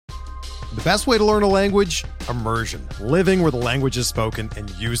The best way to learn a language? Immersion. Living where the language is spoken and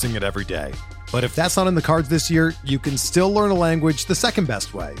using it every day. But if that's not in the cards this year, you can still learn a language the second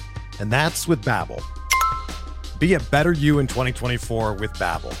best way, and that's with Babbel. Be a better you in 2024 with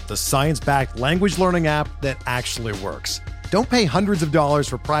Babbel, the science-backed language learning app that actually works. Don't pay hundreds of dollars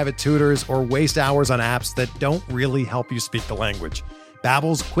for private tutors or waste hours on apps that don't really help you speak the language.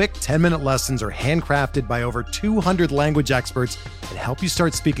 Babbel's quick 10-minute lessons are handcrafted by over 200 language experts and help you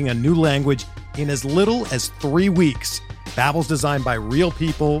start speaking a new language in as little as 3 weeks. Babbel's designed by real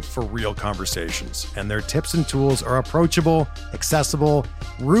people for real conversations, and their tips and tools are approachable, accessible,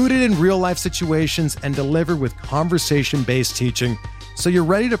 rooted in real-life situations, and delivered with conversation-based teaching, so you're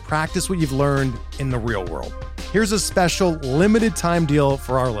ready to practice what you've learned in the real world. Here's a special limited-time deal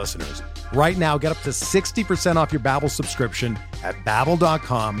for our listeners. Right now, get up to 60% off your Babbel subscription at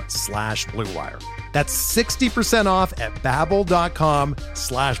babbel.com/Blue Wire. That's 60% off at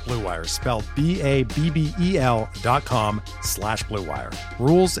babbel.com/Blue Wire, spelled BABBEL.com/Blue Wire.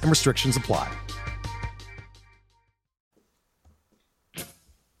 Rules and restrictions apply.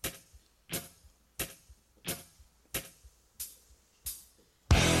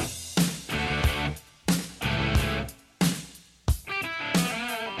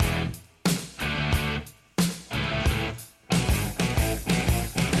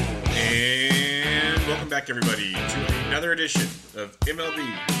 Back, everybody, to another edition of MLB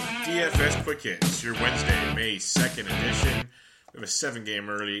DFS Quick Hits, your Wednesday, May 2nd edition. We have a 7-game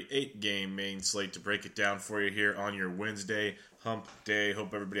early, 8-game main slate to break it down for you here on your Wednesday hump day.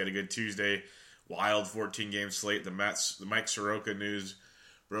 Hope everybody had a good Tuesday. Wild 14-game slate. The Mike Soroka news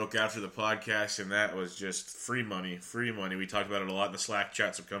broke after the podcast, and that was just free money. We talked about it a lot in the Slack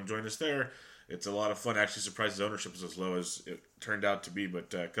chat, so come join us there. It's a lot of fun. Actually, surprised his ownership is as low as it turned out to be.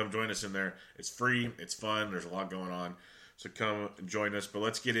 But come join us in there. It's free. It's fun. There's a lot going on. So come join us. But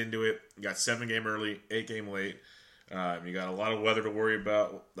let's get into it. You got 7-game early, 8-game late. You got a lot of weather to worry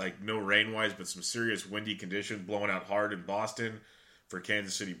about. Like no rain-wise, but some serious windy conditions. Blowing out hard in Boston for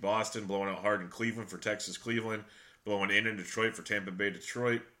Kansas City, Boston. Blowing out hard in Cleveland for Texas, Cleveland. Blowing in Detroit for Tampa Bay,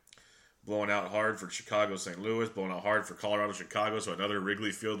 Detroit. Blowing out hard for Chicago, St. Louis. Blowing out hard for Colorado, Chicago. So another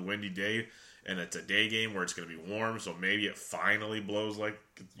Wrigley Field windy day. And it's a day game where it's going to be warm, so maybe it finally blows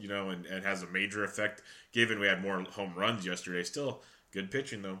and has a major effect, given we had more home runs yesterday. Still, good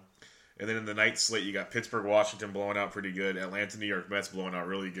pitching, though. And then in the night slate, you got Pittsburgh, Washington blowing out pretty good, Atlanta, New York Mets blowing out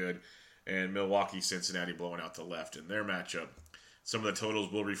really good, and Milwaukee, Cincinnati blowing out the left in their matchup. Some of the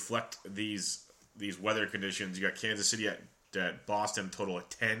totals will reflect these weather conditions. You got Kansas City at Boston, total of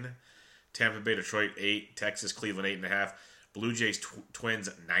 10. Tampa Bay, Detroit, 8. Texas, Cleveland, 8.5. Blue Jays, Twins,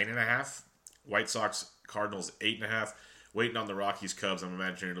 9.5. White Sox, Cardinals, 8.5. Waiting on the Rockies, Cubs. I'm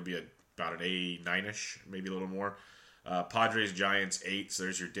imagining it'll be about an 9-ish, maybe a little more. Padres, Giants, 8. So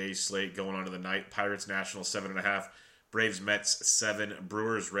there's your day slate going on to the night. Pirates, Nationals, 7.5. Braves, Mets, 7.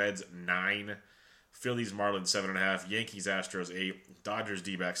 Brewers, Reds, 9. Phillies, Marlins, 7.5. Yankees, Astros, 8. Dodgers,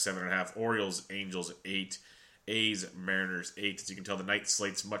 D-backs, 7.5. Orioles, Angels, 8. A's, Mariners, 8. As you can tell, the night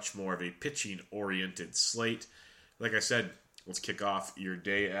slate's much more of a pitching-oriented slate. Like I said, let's kick off your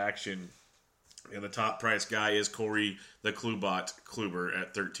day action. And the top price guy is Corey the Klubot Kluber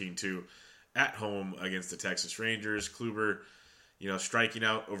at 13-2 at home against the Texas Rangers. Kluber, striking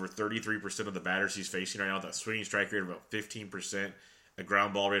out over 33% of the batters he's facing right now. That swinging strike rate of about 15%, a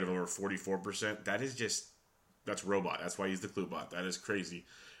ground ball rate of over 44%. That's robot. That's why he's the Klubot. That is crazy.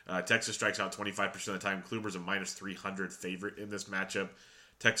 Texas strikes out 25% of the time. Kluber's a minus 300 favorite in this matchup.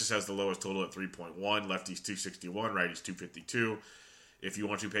 Texas has the lowest total at 3.1. Lefties 261, righties 252. If you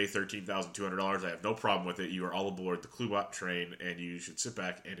want to pay $13,200, I have no problem with it. You are all aboard the Klubot train, and you should sit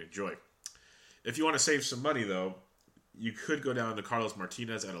back and enjoy. If you want to save some money, though, you could go down to Carlos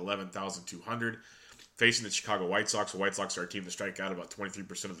Martinez at $11,200, facing the Chicago White Sox. The White Sox are a team that strike out about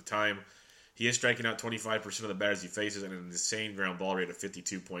 23% of the time. He is striking out 25% of the batters he faces and an insane ground ball rate of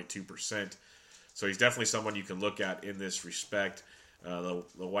 52.2%. So he's definitely someone you can look at in this respect. The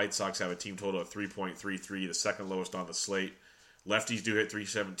White Sox have a team total of 3.33, the second lowest on the slate. Lefties do hit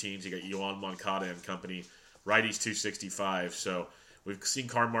 317s. You got Yoan Moncada and company. Righties 265. So we've seen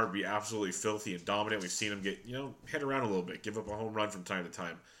Carmart be absolutely filthy and dominant. We've seen him get, head around a little bit, give up a home run from time to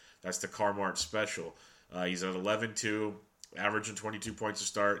time. That's the Carmart special. He's at 11-2, averaging 22 points to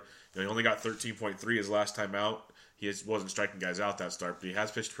start. He only got 13.3 his last time out. He wasn't striking guys out that start, but he has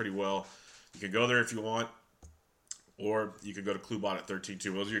pitched pretty well. You can go there if you want, or you can go to Klubot at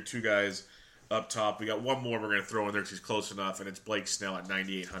 13-2. Those are your two guys up top. We got one more we're going to throw in there because he's close enough, and it's Blake Snell at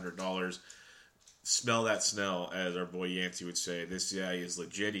 $9,800. Smell that Snell, as our boy Yancey would say. This guy is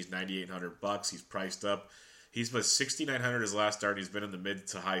legit. He's $9,800. He's priced up. He's put 6,900 his last start. He's been in the mid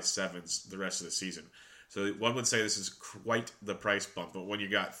to high sevens the rest of the season. So one would say this is quite the price bump. But when you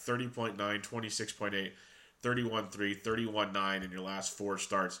got 30.9, 26.8, 31.3, 31.9 in your last 4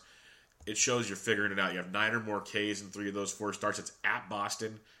 starts, it shows you're figuring it out. You have 9 or more Ks in 3 of those 4 starts. It's at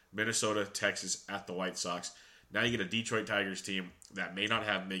Boston, Minnesota, Texas, at the White Sox. Now you get a Detroit Tigers team that may not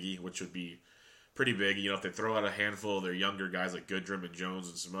have Miggy, which would be pretty big. You know, if they throw out a handful of their younger guys like Goodrum and Jones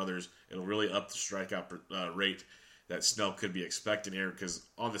and some others, it'll really up the strikeout rate that Snell could be expecting here, because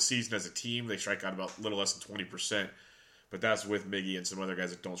on the season as a team, they strike out about a little less than 20%, but that's with Miggy and some other guys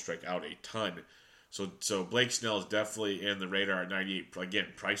that don't strike out a ton. So Blake Snell is definitely in the radar at 98. Again,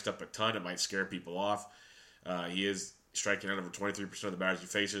 priced up a ton. It might scare people off. He is striking out over 23% of the batters he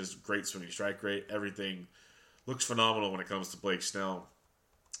faces. Great swinging strike rate. Everything looks phenomenal when it comes to Blake Snell.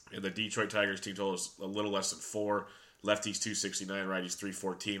 And the Detroit Tigers team total is a little less than 4. Lefties 269, righties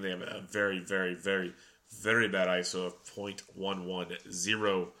 314. They have a very, very, very, very bad ISO of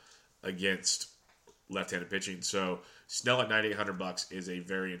 .110 against left-handed pitching. So Snell at $9,800 is a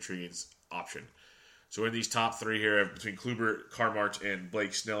very intriguing option. So in these top 3 here, between Kluber, Carmart, and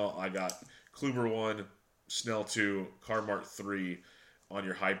Blake Snell, I got Kluber 1, Snell 2, Carmart 3 on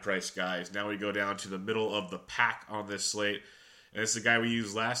your high-priced guys. Now we go down to the middle of the pack on this slate. And it's the guy we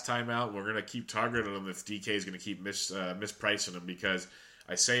used last time out. We're going to keep targeting him if DK is going to keep mispricing him, because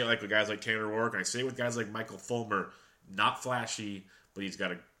I say it like with guys like Tanner Roark, and I say it with guys like Michael Fulmer. Not flashy, but he's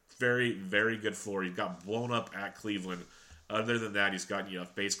got a very, very good floor. He got blown up at Cleveland. Other than that, he's gotten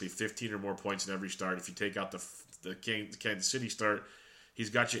basically 15 or more points in every start. If you take out the Kansas City start, he's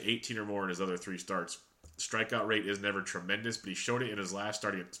got you 18 or more in his other 3 starts. Strikeout rate is never tremendous, but he showed it in his last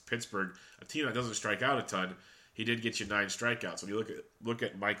start against Pittsburgh, a team that doesn't strike out a ton. He did get you 9 strikeouts. When you look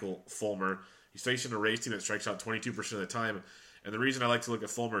at Michael Fulmer, he's facing a Rays team that strikes out 22% of the time. And the reason I like to look at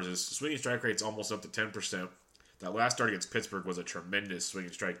Fulmer's is swinging strike rate's almost up to 10%. That last start against Pittsburgh was a tremendous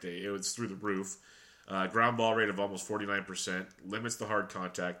swinging strike day. It was through the roof. Ground ball rate of almost 49%. Limits the hard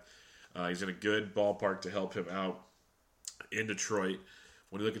contact. He's in a good ballpark to help him out in Detroit.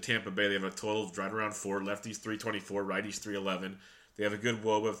 When you look at Tampa Bay, they have a total of right around 4. Lefties 324, righties 311. They have a good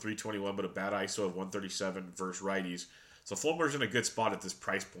WOBA of 321, but a bad ISO of 137 versus righties. So Fulmer's in a good spot at this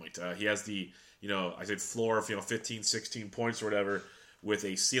price point. He has the, I said floor of 15, 16 points or whatever, with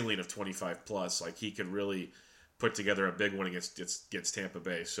a ceiling of 25 plus. Like, he could really put together a big one against Tampa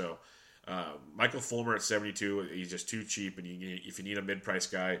Bay. So Michael Fulmer at 72, he's just too cheap, and if you need a mid-price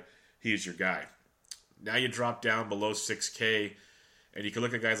guy, he's your guy. Now you drop down below 6K, and you can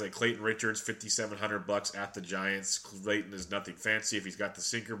look at guys like Clayton Richards, $5,700 at the Giants. Clayton is nothing fancy. If he's got the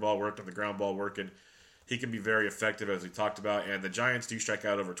sinker ball working, the ground ball working, he can be very effective, as we talked about. And the Giants do strike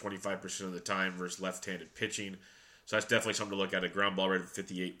out over 25% of the time versus left-handed pitching. So that's definitely something to look at. A ground ball rate of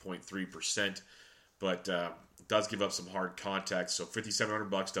 58.3%, but does give up some hard contact. So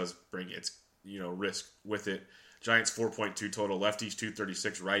 $5,700 does bring its risk with it. Giants 4.2 total. Lefties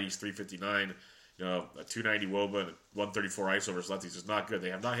 236, righties 359. A 290 WOBA and a 134 ISO versus lefties is not good. They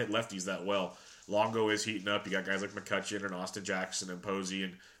have not hit lefties that well. Longo is heating up. You got guys like McCutchen and Austin Jackson and Posey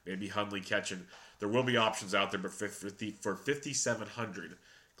and maybe Hundley catching. There will be options out there, but for $5,700,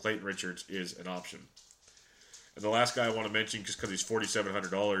 Clayton Richards is an option. And the last guy I want to mention, just because he's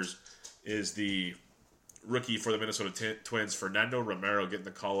 $4,700, is the rookie for the Minnesota Twins, Fernando Romero, getting the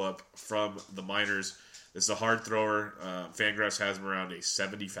call up from the minors. This is a hard thrower. Fangraphs has him around a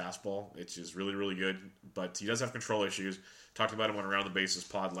 70 fastball, which is really, really good. But he does have control issues. Talked about him on Around the Bases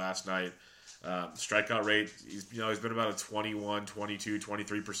pod last night. Strikeout rate, he's been about a 21, 22,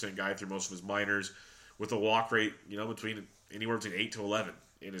 23% guy through most of his minors, with a walk rate, between anywhere between 8 to 11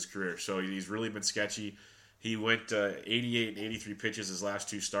 in his career. So he's really been sketchy. He went 88 and 83 pitches his last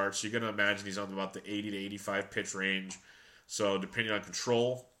 2 starts. So you're going to imagine he's on about the 80 to 85 pitch range. So depending on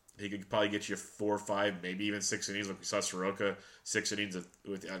control, he could probably get you 4 or 5, maybe even 6 innings, like we saw Soroka, 6 innings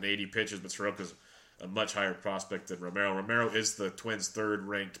with 80 pitches, but Soroka's a much higher prospect than Romero. Romero is the Twins'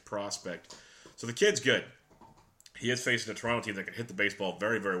 3rd-ranked prospect. So the kid's good. He is facing a Toronto team that can hit the baseball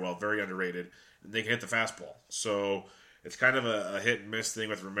very, very well, very underrated, and they can hit the fastball. So it's kind of a hit-and-miss thing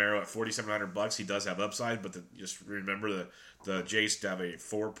with Romero. At $4,700, he does have upside, but just remember the Jays have a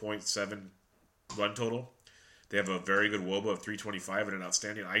 4.7 run total. They have a very good WOBA of 325 and an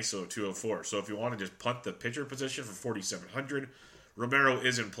outstanding ISO of 204. So if you want to just punt the pitcher position for $4,700, Romero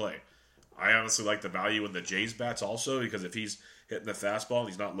is in play. I honestly like the value in the Jays bats also, because if he's hitting the fastball and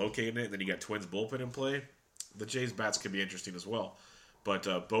he's not locating it, and then you got Twins bullpen in play, the Jays bats can be interesting as well.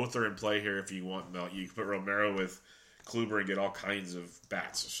 But both are in play here if you want. You can put Romero with Kluber and get all kinds of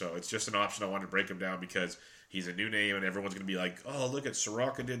bats. So it's just an option. I wanted to break him down because he's a new name, and everyone's going to be like, oh, look at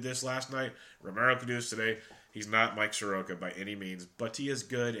Soroka did this last night. Romero could do this today. He's not Mike Soroka by any means, but he is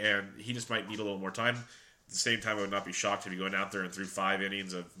good, and he just might need a little more time. At the same time, I would not be shocked if he went out there and threw 5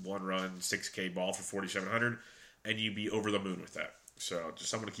 innings of 1 run, 6K ball for 4,700, and you'd be over the moon with that. So just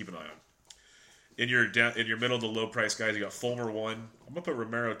someone to keep an eye on. In your middle to low price guys, you got Fulmer 1. I'm going to put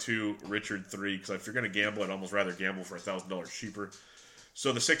Romero 2, Richard 3, because if you're going to gamble, I'd almost rather gamble for $1,000 cheaper.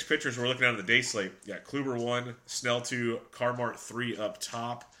 So the 6 pitchers we're looking at on the day slate, you got Kluber 1, Snell 2, Carmart 3 up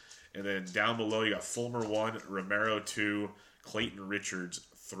top. And then down below, you got Fulmer 1, Romero 2, Clayton Richards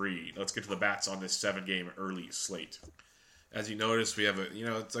 3. Let's get to the bats on this 7-game early slate. As you notice, we have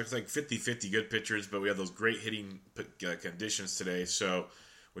it's like 50-50 good pitchers, but we have those great hitting conditions today. So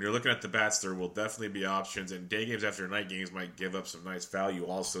when you're looking at the bats, there will definitely be options, and day games after night games might give up some nice value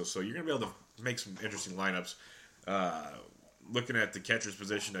also. So you're going to be able to make some interesting lineups. Looking at the catcher's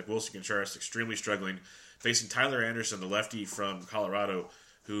position, at Wilson Contreras extremely struggling, facing Tyler Anderson, the lefty from Colorado,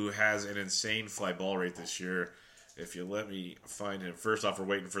 who has an insane fly ball rate this year. If you let me find him. First off, we're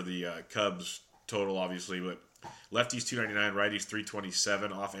waiting for the Cubs total, obviously, but lefties 299, righties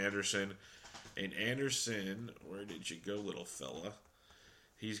 327 off Anderson. And Anderson, where did you go, little fella?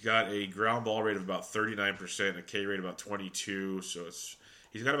 He's got a ground ball rate of about 39%, a K rate about 22, so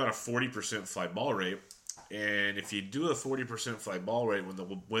he's got about a 40% fly ball rate. And if you do a 40% fly ball rate when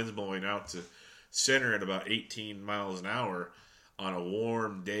the wind's blowing out to center at about 18 miles an hour on a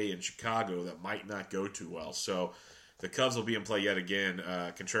warm day in Chicago, that might not go too well. So the Cubs will be in play yet again.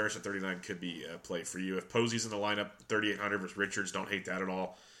 Contreras at 39 could be a play for you. If Posey's in the lineup, 3,800 versus Richards, don't hate that at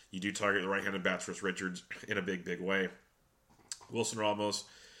all. You do target the right-handed bats versus Richards in a big, big way. Wilson Ramos,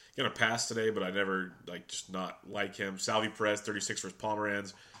 going to pass today, but I never just not like him. Salvi Perez, 36 versus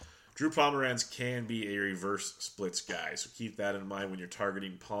Pomeranz. Drew Pomeranz can be a reverse splits guy, so keep that in mind when you're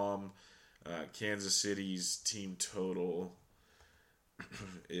targeting Palm. Kansas City's team total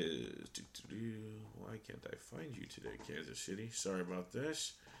is... Why can't I find you today, Kansas City? Sorry about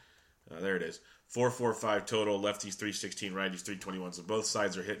this. There it is. 445 total. Lefties 316, righties 321. So both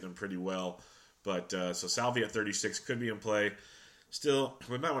sides are hitting them pretty well. But so Salvi at 36 could be in play. Still,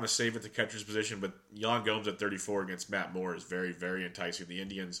 we might want to save at the catcher's position, but Yan Gomes at 34 against Matt Moore is very, very enticing. The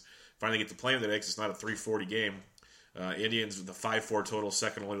Indians finally get to play him today because it's not a 340 game. Indians with the 5-4 total,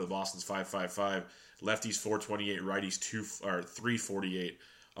 second only to the Boston's 5-5-5. Lefties 428, righties 348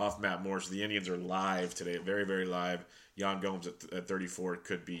 off Matt Moore. So the Indians are live today, very, very live. Yan Gomes at 34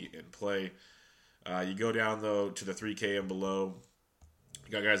 could be in play. You go down, though, to the 3K and below.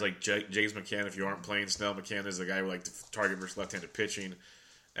 You got guys like James McCann. If you aren't playing Snell, McCann is the guy who like to target versus left-handed pitching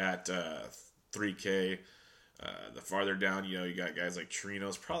at 3K. The farther down, you got guys like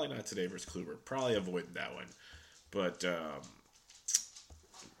Chirinos. Probably not today versus Kluber. Probably avoiding that one. But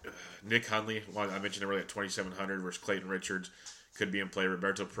Nick Hundley, I mentioned earlier at 2,700 versus Clayton Richards, could be in play.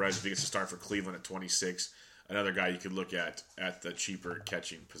 Roberto Perez, if he gets to start for Cleveland at 26. Another guy you could look at the cheaper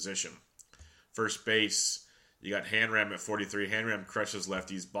catching position. First base, you got Hanram at 43. Hanram crushes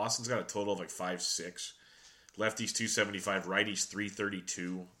lefties. Boston's got a total of like 5-6. Lefties 275, righties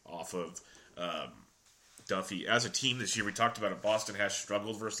 332 off of Duffy. As a team this year, we talked about it. Boston has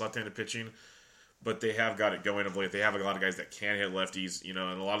struggled versus left-handed pitching, but they have got it going of late. They have a lot of guys that can hit lefties, and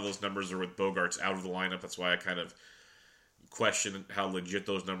a lot of those numbers are with Bogarts out of the lineup. That's why I kind of question how legit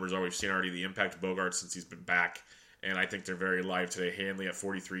those numbers are. We've seen already the impact of Bogarts since he's been back, and I think they're very live today. Hanley at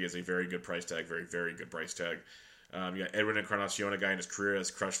 43 is a very good price tag, very, very good price tag. You got Edwin Encarnacion, a guy in his career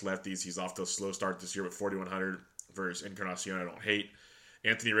has crushed lefties. He's off to a slow start this year with 4,100 versus Encarnacion. I don't hate.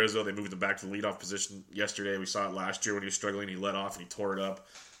 Anthony Rizzo, they moved him back to the leadoff position yesterday. We saw it last year when he was struggling. He let off and he tore it up.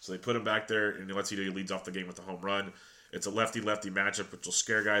 So they put him back there, and let's see he leads off the game with a home run. It's a lefty-lefty matchup, which will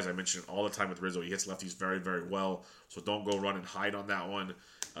scare guys. I mention it all the time with Rizzo. He hits lefties very, very well, so don't go run and hide on that one.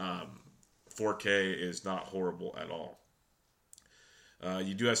 4K is not horrible at all.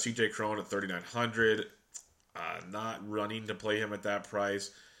 You do have CJ Cron at 3,900. Not running to play him at that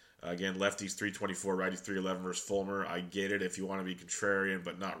price. Again, lefties 324, righties 311 versus Fulmer. I get it if you want to be contrarian,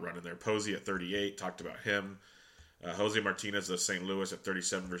 but not running there. Posey at 38, talked about him. Jose Martinez of St. Louis at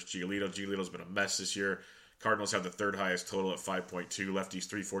 37 versus Giolito. Giolito's been a mess this year. Cardinals have the third highest total at 5.2. Lefties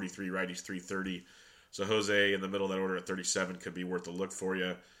 343, righties 330. So Jose in the middle of that order at 37 could be worth a look for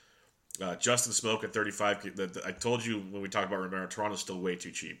you. Justin Smoke at 35. I told you when we talked about Romero, Toronto's still way too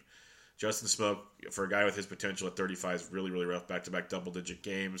cheap. Justin Smoke, for a guy with his potential at 35, is really, really rough. Back-to-back double-digit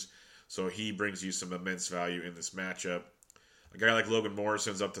games. So he brings you some immense value in this matchup. A guy like Logan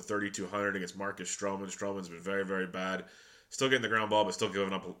Morrison's up to 3,200 against Marcus Stroman. Stroman's been very, very bad. Still getting the ground ball, but still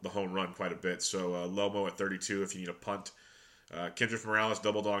giving up the home run quite a bit. So Lomo at 32 if you need a punt. Kendrick Morales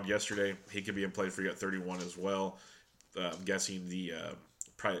double-dogged yesterday. He could be in play for you at 31 as well. I'm guessing the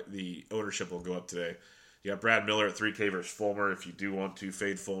ownership will go up today. You got Brad Miller at 3K versus Fulmer if you do want to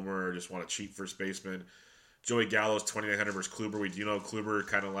fade Fulmer or just want a cheap first baseman. Joey Gallo's 2,900 versus Kluber. We do know Kluber,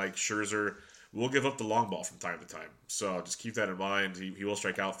 kind of like Scherzer, will give up the long ball from time to time. So just keep that in mind. He will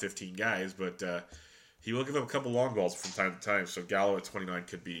strike out 15 guys, but he will give up a couple long balls from time to time. So Gallo at 29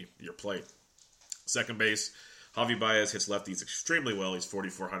 could be your play. Second base, Javi Baez hits lefties extremely well. He's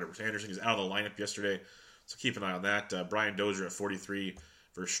 4,400 versus Anderson. He's out of the lineup yesterday, so keep an eye on that. Brian Dozier at 43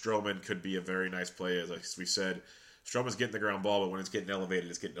 versus Stroman could be a very nice play. As we said, Stroman's getting the ground ball, but when it's getting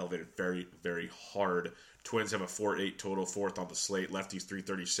elevated very, very hard. Twins have a 4.8 total, fourth on the slate. Lefties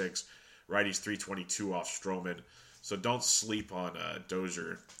 336, righties 322 off Stroman. So don't sleep on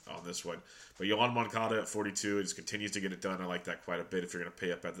Dozier on this one. But Yohan Moncada at 42, he just continues to get it done. I like that quite a bit if you're going to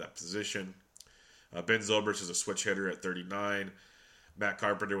pay up at that position. Ben Zobrist is a switch hitter at 39. Matt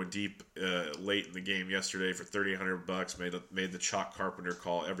Carpenter went deep late in the game yesterday for $3,800. Made the Chalk Carpenter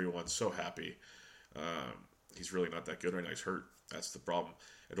call. Everyone's so happy. He's really not that good right now. He's hurt. That's the problem.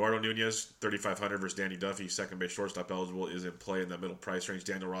 Eduardo Nunez, 3,500 versus Danny Duffy. Second base shortstop eligible is in play in that middle price range.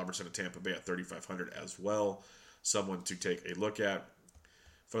 Daniel Robertson of Tampa Bay at 3,500 as well. Someone to take a look at.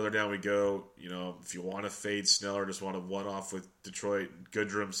 Further down we go. If you want to fade Snell or just want to one-off with Detroit,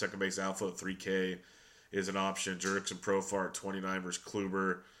 Goodrum, second base alpha at 3K is an option. Jurickson Profar at 29 versus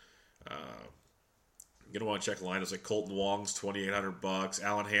Kluber. You're going to want to check lineups like Colton Wong's $2,800.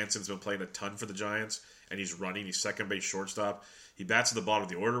 Alan Hansen's been playing a ton for the Giants, and he's running. He's second base shortstop. He bats at the bottom of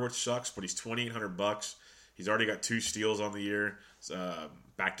the order, which sucks, but he's $2,800. He's already got 2 steals on the year.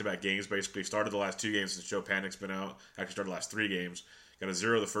 Back-to-back games, basically. Started the last 2 games since Joe Panik's been out. Actually started the last 3 games. Got a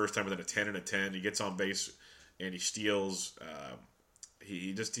 0 the first time, and then a 10 and a 10. He gets on base, and he steals.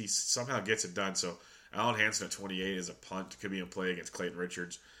 He somehow gets it done. So Alan Hansen at 28 is a punt. Could be in play against Clayton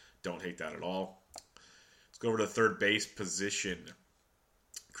Richards. Don't hate that at all. Let's go over to the third base position.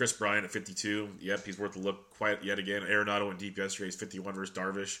 Chris Bryant at 52. Yep, he's worth a look quite yet again. Arenado went deep yesterday. He's 51 versus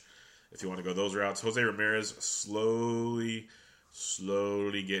Darvish, if you want to go those routes. Jose Ramirez slowly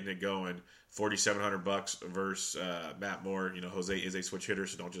getting it going. $4,700 versus Matt Moore. Jose is a switch hitter,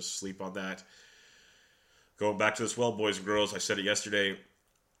 so don't just sleep on that. Going back to this, boys and girls, I said it yesterday.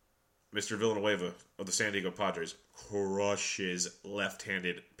 Mr. Villanueva of the San Diego Padres crushes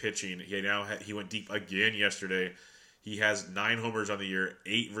left-handed pitching. He went deep again yesterday. He has 9 homers on the year,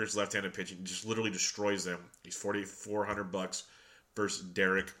 8 versus left-handed pitching. Just literally destroys them. He's $4,400 versus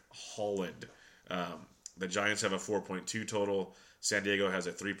Derek Holland. The Giants have a 4.2 total. San Diego has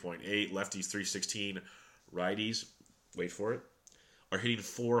a 3.8. Lefties 316. Righties, wait for it, are hitting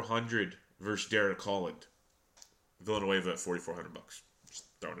 400 versus Derek Holland. Villanueva at $4,400. Just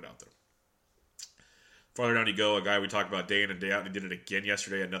throwing it out there. Farther down you go, a guy we talked about day in and day out, and he did it again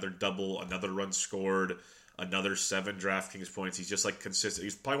yesterday. Another double, another run scored, another 7 DraftKings points. He's just consistent.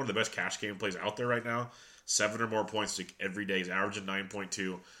 He's probably one of the best cash game plays out there right now. 7 or more points every day. He's averaging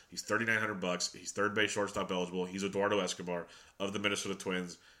 9.2. He's $3,900. He's third base shortstop eligible. He's Eduardo Escobar of the Minnesota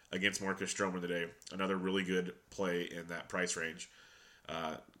Twins against Marcus Stroman today. Another really good play in that price range.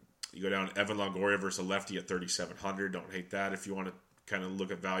 You go down Evan Longoria versus a lefty at $3,700. Don't hate that if you want to kind of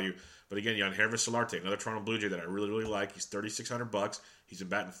look at value. But again, you got Yangervis Solarte, another Toronto Blue Jay that I really, really like. He's $3,600. He's been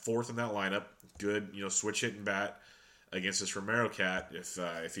batting 4th in that lineup. Good, switch hitting bat against this Romero cat.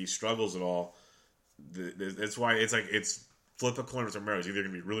 If he struggles at all, that's why it's flip a coin with Romero. He's either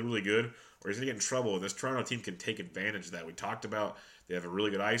going to be really, really good or he's going to get in trouble. And this Toronto team can take advantage of that. We talked about they have a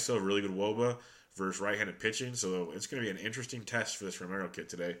really good ISO, really good WOBA versus right-handed pitching. So it's going to be an interesting test for this Romero kid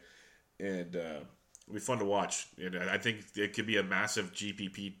today. And it'll be fun to watch. And I think it could be a massive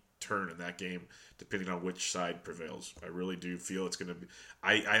GPP turn in that game, depending on which side prevails. I really do feel it's going to be.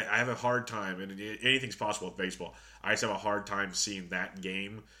 I have a hard time, and anything's possible with baseball. I just have a hard time seeing that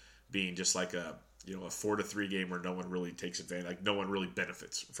game being just like a 4-3 game where no one really takes advantage, like no one really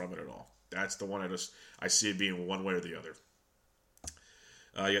benefits from it at all. That's the one I see it being one way or the other.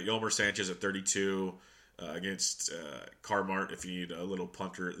 You got Yolmer Sanchez at 32 against Carmart if you need a little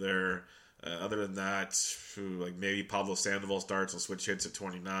punter there. Other than that, maybe Pablo Sandoval starts and switch hits at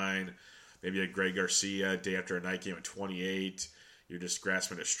 29. Maybe a Greg Garcia day after a night game at 28. You're just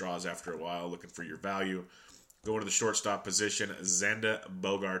grasping at straws after a while, looking for your value. Going to the shortstop position, Xander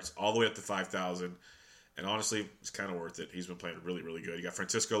Bogaerts all the way up to 5,000. And honestly, it's kind of worth it. He's been playing really, really good. You got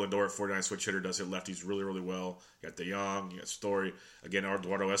Francisco Lindor at 49, switch hitter, does hit lefties really, really well. You got DeYoung, you got Story. Again,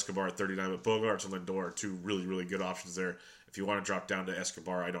 Eduardo Escobar at 39, but Bogaerts and Lindor are 2 really, really good options there. If you want to drop down to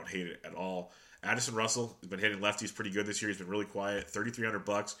Escobar, I don't hate it at all. Addison Russell has been hitting lefties pretty good this year. He's been really quiet.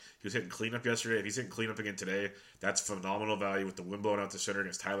 $3,300. He was hitting cleanup yesterday. If he's hitting cleanup again today, that's phenomenal value with the wind blowing out to center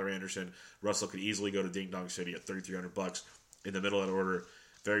against Tyler Anderson. Russell could easily go to Ding Dong City at $3,300 in the middle of that order.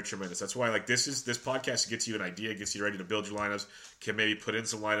 Very tremendous. That's why this podcast gets you an idea, gets you ready to build your lineups, can maybe put in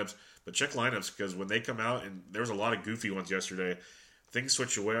some lineups, but check lineups because when they come out, and there was a lot of goofy ones yesterday, things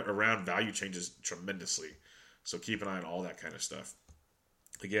switch around, value changes tremendously. So keep an eye on all that kind of stuff.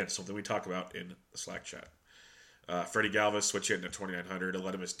 Again, something we talk about in the Slack chat. Freddie Galvis switch hitting at 2,900.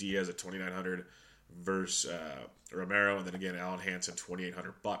 Aledmus Diaz at 2,900 versus Romero, and then again Alan Hansen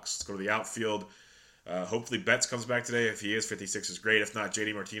 $2,800. Let's go to the outfield. Hopefully Betts comes back today. If he is, 56 is great. If not,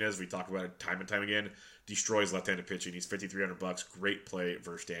 JD Martinez, we talk about it time and time again, destroys left-handed pitching. He's $5,300. Great play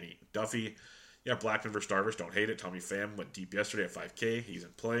versus Danny Duffy. Yeah, Blackman versus Darvish. Don't hate it. Tommy Pham went deep yesterday at 5K. He's in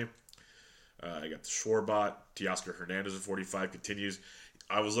play. I got the Schwarbot. Teoscar Hernandez at 45 continues.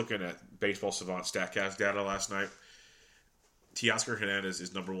 I was looking at Baseball Savant StatCast data last night. Teoscar Hernandez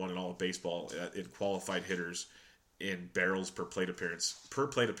is number one in all of baseball in qualified hitters in barrels per plate appearance. Per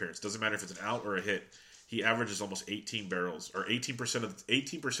plate appearance. Doesn't matter if it's an out or a hit. He averages almost 18 barrels, or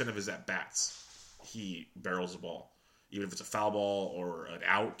 18% of his at-bats. He barrels the ball. Even if it's a foul ball or an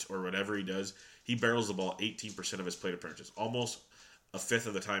out or whatever he does, he barrels the ball 18% of his plate appearances. Almost a fifth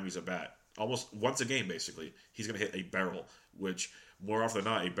of the time he's at bat. Almost once a game, basically, he's going to hit a barrel, which more often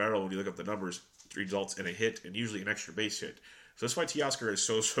than not, a barrel, when you look up the numbers, results in a hit and usually an extra base hit. So that's why Teoscar is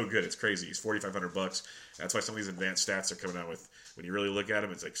so good. It's crazy. He's $4,500. That's why some of these advanced stats are coming out with. When you really look at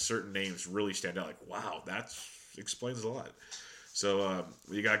them, it's like certain names really stand out. Like, wow, that explains a lot. So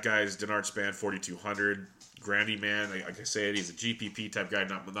you got guys, Denard Span, 4,200. Grandy Man, like I said, he's a GPP type guy,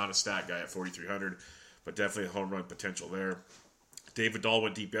 not a stat guy at 4,300, but definitely a home run potential there. David Dahl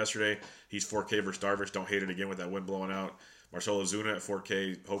went deep yesterday. He's 4K versus Darvish. Don't hate it again with that wind blowing out. Marcelo Zuna at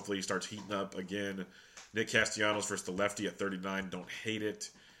 4K. Hopefully he starts heating up again. Nick Castellanos versus the lefty at 39. Don't hate it.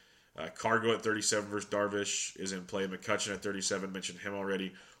 Cargo at 37 versus Darvish is in play. McCutchen at 37. Mentioned him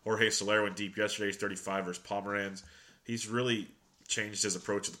already. Jorge Soler went deep yesterday. He's 35 versus Pomeranz. He's really changed his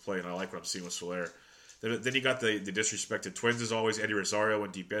approach to the play, and I like what I'm seeing with Soler. Then you got the disrespected Twins as always. Eddie Rosario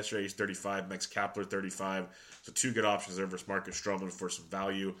went deep yesterday. He's 35. Max Kepler, 35. So two good options there versus Marcus Stroman for some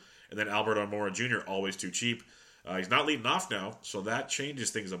value. And then Albert Almora Jr., always too cheap. He's not leading off now, so that changes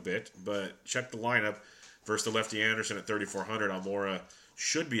things a bit. But check the lineup. Versus the lefty Anderson at 3,400. Almora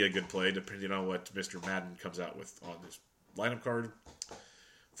should be a good play, depending on what Mr. Madden comes out with on this lineup card.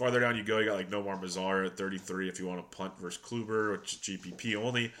 Farther down you go, you got like Nomar Mazar at 33 if you want to punt versus Kluber, which is GPP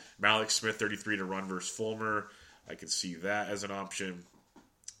only. Malik Smith, 33 to run versus Fulmer. I could see that as an option.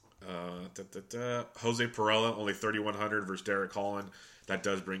 Jose Perella, only 3,100 versus Derek Holland. That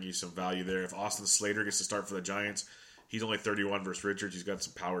does bring you some value there. If Austin Slater gets to start for the Giants, he's only 31 versus Richards. He's got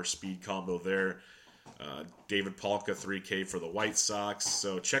some power-speed combo there. David Polka, 3K for the White Sox.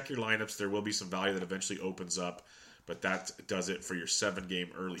 So check your lineups. There will be some value that eventually opens up. But that does it for your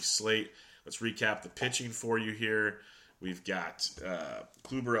 7-game early slate. Let's recap the pitching for you here. We've got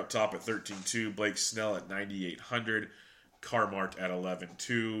Kluber up top at 13.2. Blake Snell at 9,800. Carmart at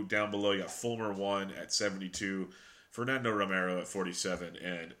 11.2. Down below, you got Fulmer 1 at 72. Fernando Romero at 47.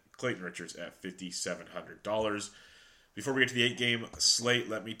 And Clayton Richards at $5,700. Before we get to the 8-game slate,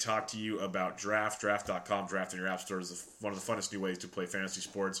 let me talk to you about Draft. Draft.com, draft in your app store is one of the funnest new ways to play fantasy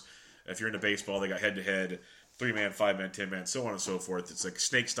sports. If you're into baseball, they got head-to-head, 3-man, 5-man, 10-man, so on and so forth. It's like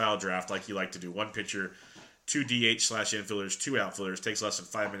snake-style draft like you like to do. One pitcher, 2 DH/infielders, 2 outfielders. Takes less than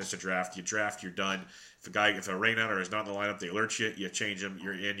 5 minutes to draft. You draft, you're done. If a rainouter is not in the lineup, they alert you. You change them.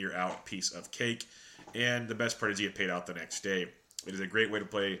 You're in, you're out. Piece of cake. And the best part is you get paid out the next day. It is a great way to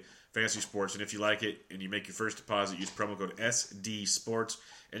play fantasy sports, and if you like it and you make your first deposit, use promo code SDSports,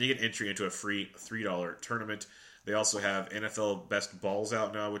 and you get entry into a free $3 tournament. They also have NFL best balls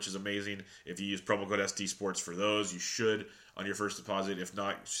out now, which is amazing. If you use promo code SDSports for those, you should on your first deposit. If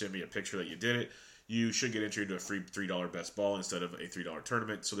not, send me a picture that you did it. You should get entry into a free $3 best ball instead of a $3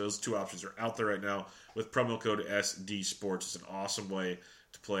 tournament. So those two options are out there right now with promo code SDSports. It's an awesome way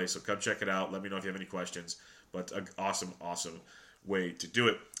to play, so come check it out. Let me know if you have any questions, but an awesome way to do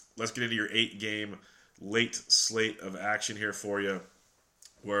it. Let's get into your 8-game late slate of action here for you,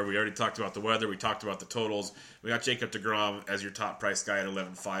 where we already talked about the weather. We talked about the totals. We got Jacob deGrom as your top price guy at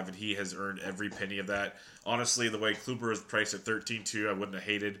 11.5, and he has earned every penny of that. Honestly, the way Kluber is priced at 13.2, I wouldn't have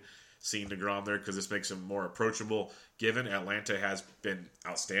hated seeing deGrom there because this makes him more approachable, given Atlanta has been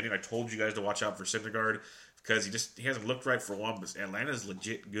outstanding. I told you guys to watch out for Syndergaard because he hasn't looked right for one, but Atlanta is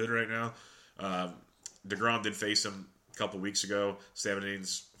legit good right now. deGrom did face him a couple weeks ago. 7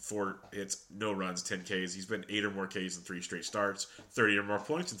 innings, 4 hits, no runs, 10 Ks. He's been 8 or more Ks in 3 straight starts, 30 or more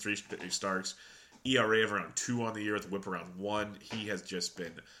points in 3 straight starts. ERA of around 2 on the year with a whip around 1. He has just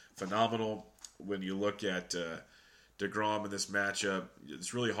been phenomenal. When you look at DeGrom in this matchup,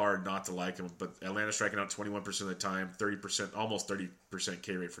 it's really hard not to like him. But Atlanta striking out 21% of the time, 30%, almost 30%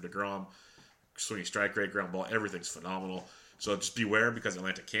 K rate for DeGrom. Swinging strike rate, ground ball, everything's phenomenal. So just beware because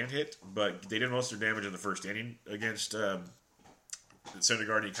Atlanta can hit, but they did most of their damage in the first inning against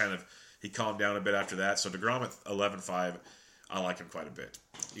Syndergaard. He calmed down a bit after that. So DeGrom at 11-5, I like him quite a bit.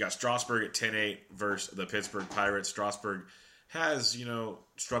 You got Strasburg at 10-8 versus the Pittsburgh Pirates. Strasburg has,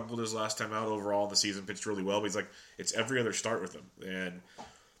 struggled his last time out overall in the season, pitched really well, but it's every other start with him. And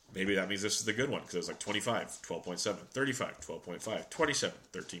maybe that means this is the good one because it was like 25, 12.7, 35, 12.5, 27,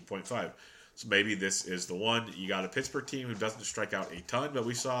 13.5. So maybe this is the one. You got a Pittsburgh team who doesn't strike out a ton, but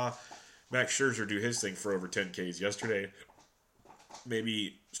we saw Max Scherzer do his thing for over 10 Ks yesterday.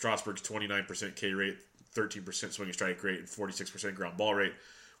 Maybe Strasburg's 29% K rate, 13% swinging strike rate, and 46% ground ball rate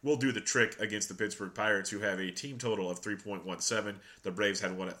will do the trick against the Pittsburgh Pirates, who have a team total of 3.17. The Braves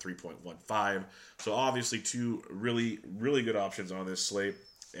had one at 3.15. So obviously two really, really good options on this slate.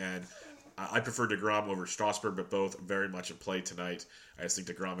 And I prefer DeGrom over Strasburg, but both very much in play tonight. I just think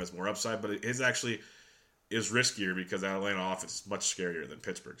DeGrom has more upside, but his actually is riskier because that Atlanta offense is much scarier than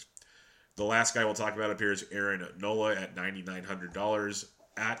Pittsburgh's. The last guy we'll talk about up here is Aaron Nola at $9,900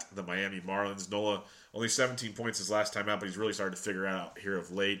 at the Miami Marlins. Nola, only 17 points his last time out, but he's really started to figure out here of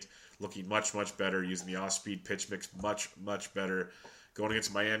late. Looking much, much better, using the off-speed pitch mix much, much better. Going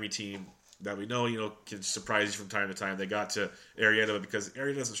against a Miami team that we know, can surprise you from time to time. They got to Arrieta, but because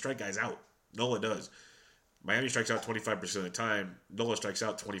Arrieta doesn't strike guys out, Nola does. Miami strikes out 25% of the time. Nola strikes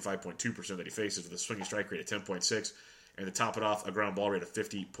out 25.2% that he faces with a swinging strike rate of 10.6. And to top it off, a ground ball rate of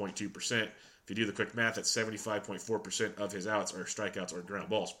 50.2%. If you do the quick math, that's 75.4% of his outs or strikeouts or ground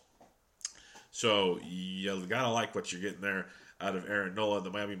balls. So you gotta like what you're getting there out of Aaron Nola.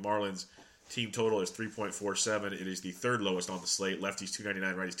 The Miami Marlins team total is 3.47. It is the third lowest on the slate. Lefties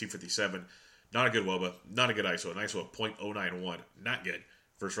 299, righties 257. Not a good WOBA, not a good ISO. An ISO of .091, not good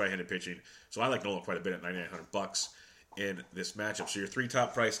versus right-handed pitching. So I like Nola quite a bit at $9,900 in this matchup. So your three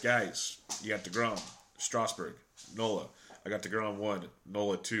top price guys, you got DeGrom, Strasburg, Nola. I got DeGrom 1,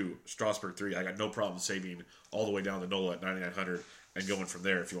 Nola 2, Strasburg 3. I got no problem saving all the way down to Nola at $9,900 and going from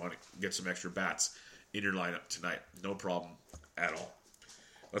there if you want to get some extra bats in your lineup tonight. No problem at all.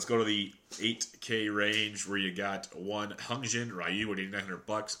 Let's go to the 8K range where you got one Hyun-Jin Ryu at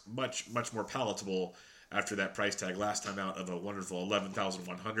 $8,900. Much, much more palatable after that price tag last time out of a wonderful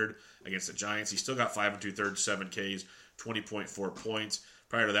 $11,100 against the Giants. He still got 5 2/3, 7 Ks, 20.4 points.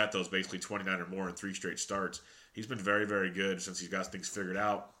 Prior to that, though, it was basically 29 or more in 3 straight starts. He's been very, very good since he's got things figured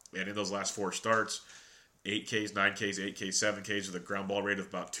out. And in those last 4 starts, 8 Ks, 9 Ks, 8 Ks, 7 Ks with a ground ball rate of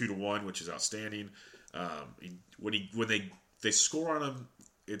about 2-1, which is outstanding. When they score on him,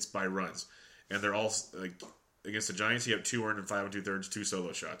 it's by runs. And they're all, against the Giants, he had 2 earned and 5 2/3, 2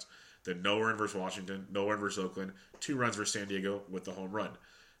 solo shots. Then no earned versus Washington, no earned versus Oakland, 2 runs versus San Diego with the home run.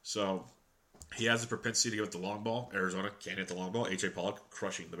 So he has the propensity to go with the long ball. Arizona can't hit the long ball. A.J. Pollock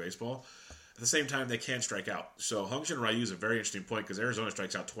crushing the baseball. At the same time, they can strike out. So Hyun-Jin Ryu is a very interesting point because Arizona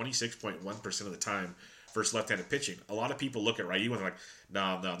strikes out 26.1% of the time versus left-handed pitching. A lot of people look at Ryu and they're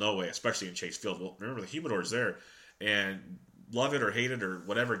like, no way, especially in Chase Field. Well, remember, the Humidor's there. And love it or hate it or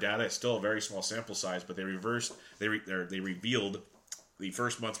whatever data, it's still a very small sample size, but they revealed the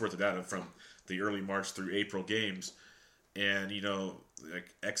first month's worth of data from the early March through April games. And,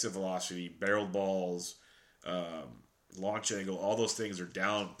 like exit velocity, barreled balls, launch angle, all those things are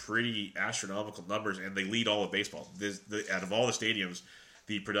down pretty astronomical numbers, and they lead all of baseball. Out of all the stadiums,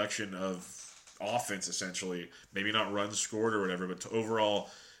 the production of offense, essentially, maybe not runs scored or whatever, but to overall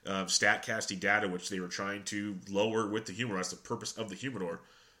StatCasty data, which they were trying to lower with the Humidor. That's the purpose of the Humidor.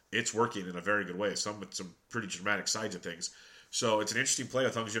 It's working in a very good way, some with some pretty dramatic sides of things. So it's an interesting play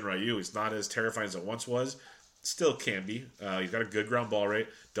with Hyun-Jin Ryu. It's not as terrifying as it once was. Still can be. He's got a good ground ball rate.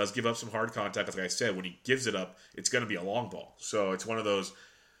 Does give up some hard contact. Like I said, when he gives it up, it's going to be a long ball. So it's one of those.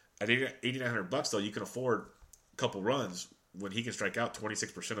 At $8,900 though, you can afford a couple runs when he can strike out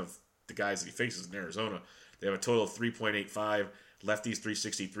 26% of the guys that he faces in Arizona. They have a total of 3.85. Lefties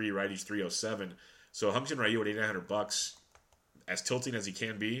 363, righties 307. So Hyun-Jin Ryu at $8,900, as tilting as he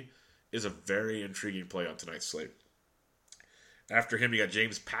can be, is a very intriguing play on tonight's slate. After him, you got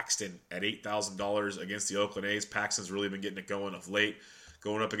James Paxton at $8,000 against the Oakland A's. Paxton's really been getting it going of late.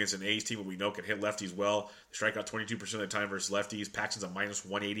 Going up against an A's team that we know can hit lefties well. They strike out 22% of the time versus lefties. Paxton's a minus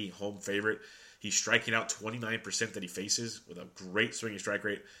 180 home favorite. He's striking out 29% that he faces with a great swinging strike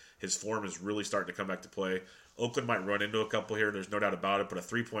rate. His form is really starting to come back to play. Oakland might run into a couple here. There's no doubt about it, but a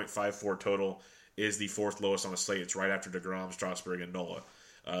 3.54 total is the 4th lowest on the slate. It's right after DeGrom, Strasburg, and Nola.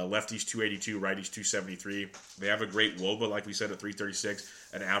 Lefties 282, righties 273. They have a great WOBA, like we said, at 336,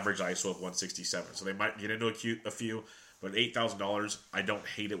 an average ISO of 167. So they might get into a few, but $8,000, I don't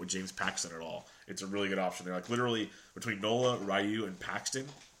hate it with James Paxton at all. It's a really good option. They're like literally between Nola, Ryu, and Paxton,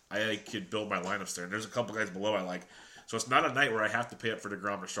 I could build my lineups there. And there's a couple guys below I like. So it's not a night where I have to pay up for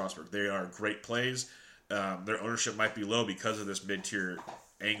DeGrom or Strasburg. They are great plays. Their ownership might be low because of this mid-tier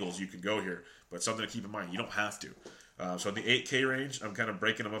angles you can go here, but something to keep in mind. You don't have to. So in the 8K range, I'm kind of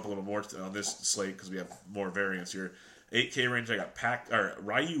breaking them up a little more on this slate because we have more variance here. 8K range, I got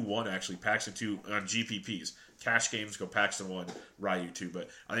Ryu 1 actually, Paxton 2 on GPPs. Cash games go Paxton 1, Ryu 2. But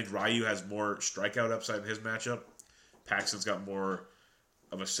I think Ryu has more strikeout upside in his matchup. Paxton's got more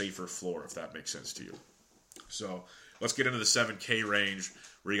of a safer floor, if that makes sense to you. So let's get into the 7K range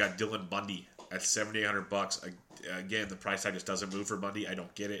where you got Dylan Bundy at $7,800. Again, the price tag just doesn't move for Bundy. I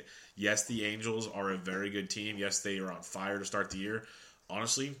don't get it. Yes, the Angels are a very good team. Yes, they are on fire to start the year.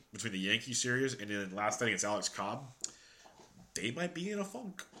 Honestly, between the Yankee series and then last night against Alex Cobb, they might be in a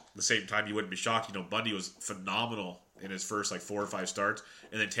funk. At the same time, you wouldn't be shocked. Bundy was phenomenal in his first 4 or 5 starts,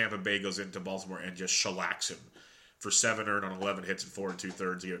 and then Tampa Bay goes into Baltimore and just shellacks him for 7 earned on 11 hits and 4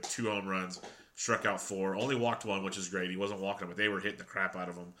 2/3. He got 2 home runs, struck out 4, only walked 1, which is great. He wasn't walking them, but they were hitting the crap out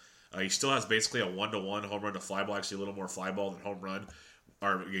of him. He still has basically a 1-to-1 home run to fly ball, actually a little more fly ball than home run,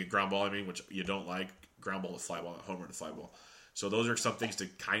 or ground ball, which you don't like. Ground ball to fly ball, home run to fly ball. So those are some things to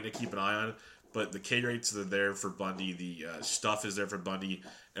kind of keep an eye on. But the K rates are there for Bundy. The stuff is there for Bundy.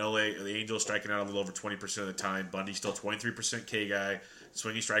 LA, the Angels striking out a little over 20% of the time. Bundy's still 23% K guy.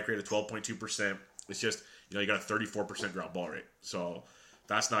 Swinging strike rate of 12.2%. It's just, you got a 34% ground ball rate. So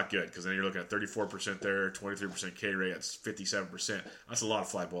that's not good because then you're looking at 34% there, 23% K rate. That's 57%. That's a lot of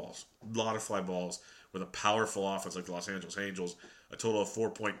fly balls. A lot of fly balls with a powerful offense like the Los Angeles Angels. A total of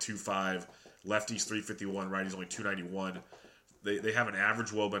 4.25. Lefties 351. Righties only 291. They have an average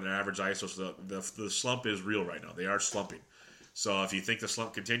WOBA and an average ISO, so the slump is real right now. They are slumping. So if you think the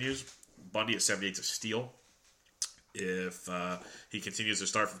slump continues, Bundy at 78 is a steal. If he continues to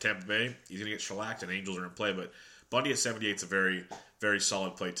start from Tampa Bay, he's going to get shellacked and Angels are in play. But Bundy at 78 is a very, very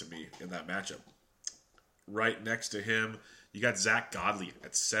solid play to me in that matchup. Right next to him, you got Zach Godley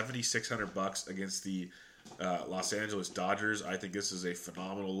at $7,600 against the Los Angeles Dodgers. I think this is a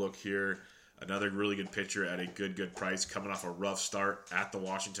phenomenal look here. Another really good pitcher at a good price, coming off a rough start at the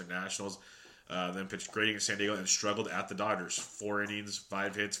Washington Nationals. Then pitched great against San Diego and struggled at the Dodgers. 4 innings,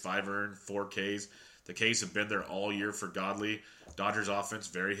 5 hits, 5 earned, 4 Ks. The Ks have been there all year for Godley. Dodgers offense,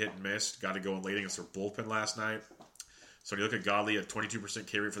 very hit and miss. Got to go in late against their bullpen last night. So when you look at Godley, a 22%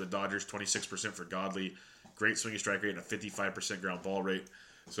 K rate for the Dodgers, 26% for Godley. Great swinging strike rate and a 55% ground ball rate.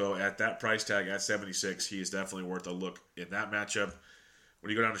 So at that price tag, at 76, he is definitely worth a look in that matchup. When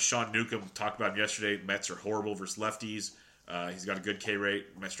you go down to Sean Newcomb, talked about him yesterday, Mets are horrible versus lefties. He's got a good K rate.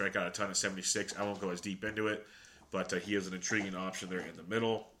 Mets strike out a ton at 76. I won't go as deep into it, but he is an intriguing option there in the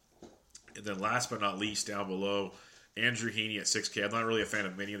middle. And then last but not least, down below, Andrew Heaney at 6K. I'm not really a fan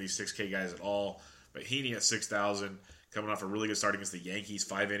of many of these 6K guys at all, but Heaney at 6,000, coming off a really good start against the Yankees,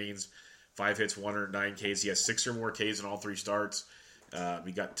 5 innings, 5 hits, 109 Ks. He has 6 or more Ks in all 3 starts.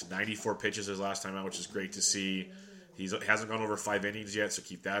 He got to 94 pitches his last time out, which is great to see. He hasn't gone over 5 innings yet, so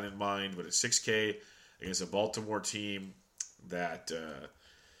keep that in mind. But at 6K against a Baltimore team that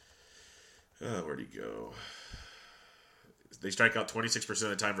where'd he go? They strike out 26% of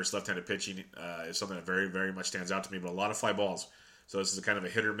the time versus left-handed pitching. Is something that very, very much stands out to me. But a lot of fly balls. So this is a kind of a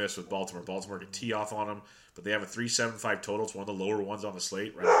hit or miss with Baltimore. Baltimore can tee off on them, but they have a 375 total. It's one of the lower ones on the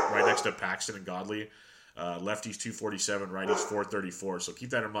slate, right next to Paxton and Godley. Lefties 247, righties 434. So keep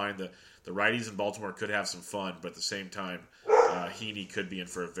that in mind. The righties in Baltimore could have some fun, but at the same time, Heaney could be in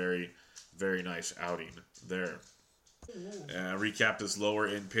for a very, very nice outing there. Recap this lower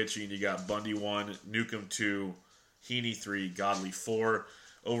end pitching. You got Bundy 1, Newcomb 2, Heaney 3, Godley 4.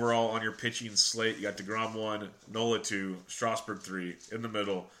 Overall on your pitching slate, you got DeGrom 1, Nola 2, Strasburg 3. In the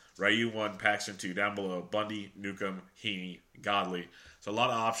middle, Ryu 1, Paxton 2. Down below, Bundy, Newcomb, Heaney, Godley. So a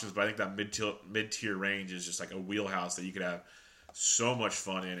lot of options, but I think that mid-tier range is just like a wheelhouse that you could have so much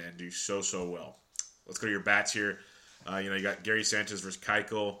fun in and do so well. Let's go to your bats here. You got Gary Sanchez versus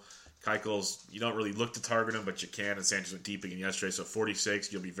Keuchel. Keuchel's, you don't really look to target him, but you can, and Sanchez went deep again yesterday, so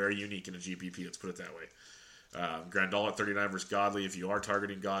 46, you'll be very unique in a GPP, let's put it that way. Grandal at 39 versus Godley. If you are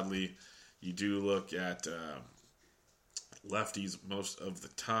targeting Godley, you do look at lefties most of the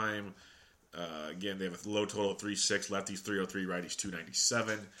time. Again, they have a low total of 3.6, lefties 303, righties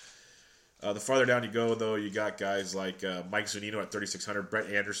 297. The farther down you go, though, you got guys like Mike Zunino at 3,600, Brett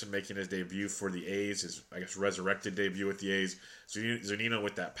Anderson making his debut for the A's, his, resurrected debut with the A's. Zunino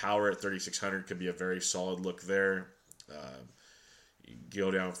with that power at 3,600 could be a very solid look there. You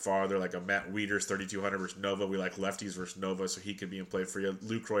go down farther, like a Matt Wieters 3,200 versus Nova. We like lefties versus Nova, so he could be in play for you.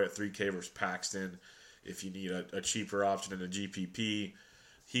 Luke Roy at 3K versus Paxton. If you need a cheaper option in a GPP,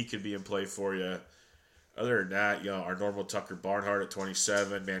 he could be in play for you. Other than that, our normal Tucker Barnhart at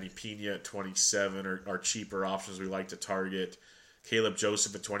 27, Manny Pena at 27 are cheaper options we like to target. Caleb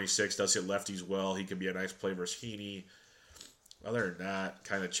Joseph at 26 does hit lefties well. He could be a nice play versus Heaney. Other than that,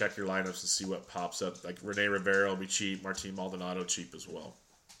 kind of check your lineups and see what pops up. Like Rene Rivera will be cheap. Martin Maldonado cheap as well.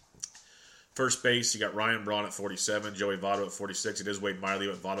 First base, you got Ryan Braun at 47, Joey Votto at 46. It is Wade Miley,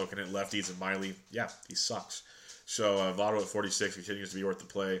 but Votto can hit lefties, and Miley, he sucks. So Votto at 46 continues to be worth the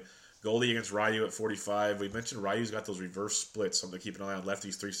play. Goldie against Ryu at 45. We mentioned Ryu's got those reverse splits, something to keep an eye on.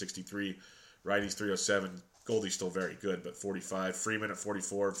 Lefties 363, righties 307. Goldie's still very good, but 45. Freeman at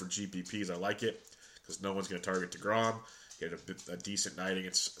 44 for GPPs. I like it because no one's going to target DeGrom. He had a decent night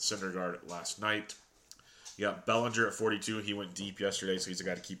against Syndergaard last night. You got Bellinger at 42. He went deep yesterday, so he's a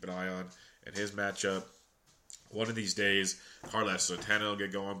guy to keep an eye on. And his matchup, one of these days, Carlos Santana will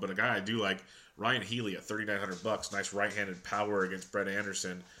get going. But a guy I do like, Ryan Healy at $3,900. Nice right-handed power against Brett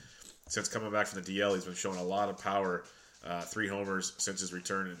Anderson. Since coming back from the DL, he's been showing a lot of power. 3 homers since his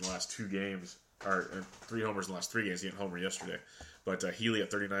return in the last 2 games. Or 3 homers in the last 3 games. He hit a homer yesterday. But Healy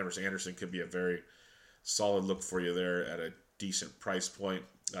at 39 versus Anderson could be a very solid look for you there at a decent price point.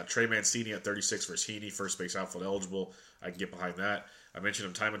 Trey Mancini at 36 versus Heaney, first base outfield eligible. I can get behind that. I mentioned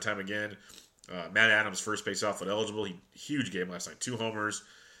him time and time again. Matt Adams, first base outfield eligible. Huge game last night. 2 homers.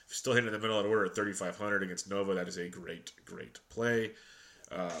 Still hitting in the middle of the order at 3,500 against Nova. That is a great, great play.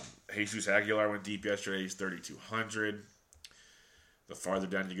 Jesus Aguilar went deep yesterday. He's 3,200. The farther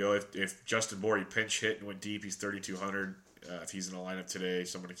down you go, if Justin Bourne pinch hit and went deep, he's 3,200. If he's in the lineup today,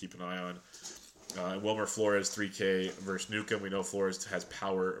 someone to keep an eye on. Wilmer Flores, 3K versus Newcomb. We know Flores has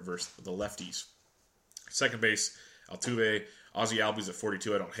power versus the lefties. Second base, Altuve. Ozzie Albies at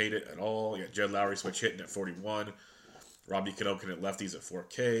 42. I don't hate it at all. You got Jed Lowry switch hitting at 41. Robbie Cano can hit lefties at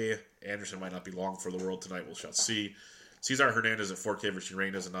 4K. Anderson might not be long for the world tonight. We shall see. Cesar Hernandez at 4K versus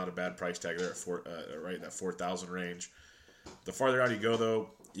Urenas is not a bad price tag there at right in that 4,000 range. The farther out you go, though,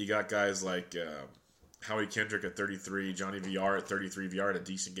 you got guys like Howie Kendrick at 33, Johnny VR at 33. VR had a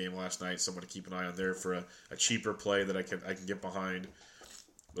decent game last night. Someone to keep an eye on there for a cheaper play that I can get behind.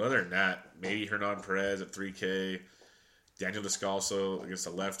 But other than that, maybe Hernan Perez at 3K. Daniel Descalso against a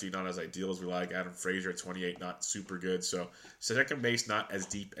lefty, not as ideal as we like. Adam Frazier at 28, not super good. So second base, not as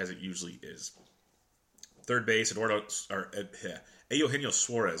deep as it usually is. Third base, Eugenio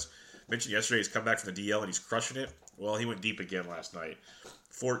Suarez. Mentioned yesterday he's come back from the DL and he's crushing it. Well, he went deep again last night.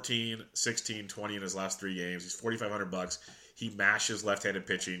 14, 16, 20 in his last 3 games. He's $4,500. He mashes left-handed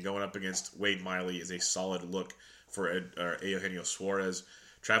pitching. Going up against Wade Miley is a solid look for Eugenio Suarez.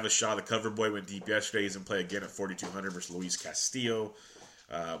 Travis Shaw, the cover boy, went deep yesterday. He's in play again at 4,200 versus Luis Castillo.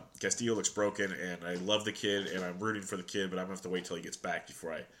 Castillo looks broken, and I love the kid, and I'm rooting for the kid, but I'm going to have to wait till he gets back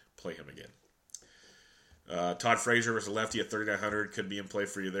before I play him again. Todd Frazier versus lefty at 3,900 could be in play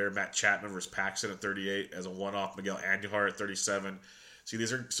for you there. Matt Chapman versus Paxton at 38 as a one-off. Miguel Andujar at 37. See,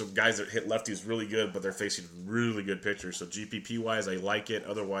 these are some guys that hit lefties really good, but they're facing really good pitchers. So GPP-wise, I like it.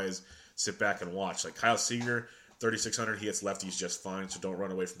 Otherwise, sit back and watch. Like Kyle Seager, 3,600, he hits lefties just fine, so don't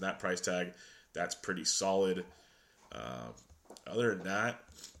run away from that price tag. That's pretty solid. Other than that,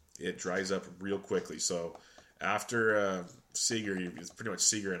 it dries up real quickly. So after Seager, it's pretty much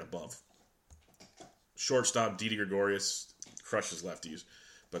Seager and above. Shortstop, Didi Gregorius crushes lefties,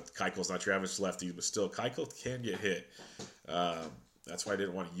 but Keuchel's not your average lefty, but still, Keuchel can get hit. That's why I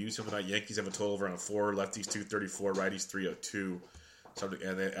didn't want to use him tonight. Yankees have a total of around 4, lefties 234, righties 302.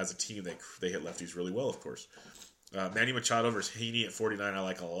 And as a team, they hit lefties really well, of course. Manny Machado versus Heaney at 49, I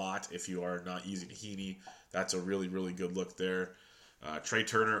like a lot. If you are not using Heaney, that's a really, really good look there. Trey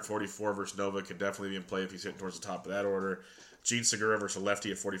Turner at 44 versus Nova can definitely be in play if he's hitting towards the top of that order. Gene Segura versus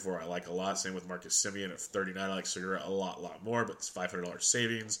lefty at 44, I like a lot. Same with Marcus Semien at 39. I like Segura a lot more, but it's $500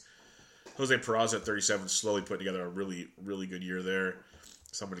 savings. Jose Peraza at 37, slowly putting together a really, really good year there.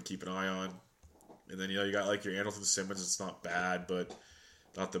 Someone to keep an eye on. And then, you got like your Andrelton Simmons. It's not bad, but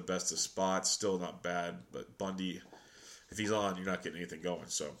not the best of spots. Still not bad, but Bundy, if he's on, you're not getting anything going.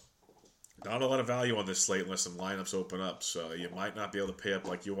 So not a lot of value on this slate unless some lineups open up. So you might not be able to pay up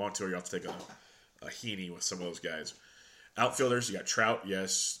like you want to, or you have to take a Heaney with some of those guys. Outfielders, you got Trout,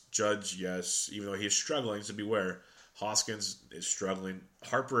 yes. Judge, yes. Even though he's struggling, so beware. Hoskins is struggling.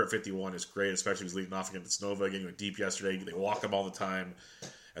 Harper at 51 is great, especially if he's leading off against Nova. Again, he went deep yesterday. They walk him all the time.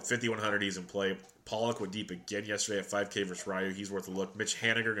 At 5,100, he's in play. Pollock went deep again yesterday at 5K versus Ryu. He's worth a look. Mitch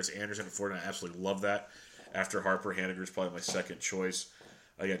Haniger against Anderson at 49. I absolutely love that. After Harper, Haniger is probably my second choice.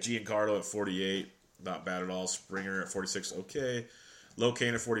 I got Giancarlo at 48. Not bad at all. Springer at 46. Okay. Low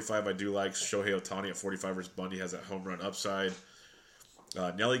Kane at 45, I do like. Shohei Ohtani at 45 versus Bundy has that home run upside.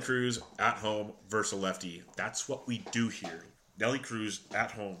 Nelly Cruz at home versus a lefty. That's what we do here. Nelly Cruz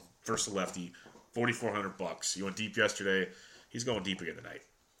at home versus a lefty. $4,400. He went deep yesterday. He's going deep again tonight.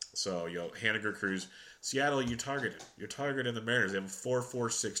 So, Haniger, Cruz. Seattle, you're targeted. You're targeting the Mariners. They have a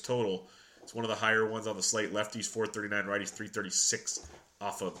 4.46 total. It's one of the higher ones on the slate. Lefties, 439. Righties, 336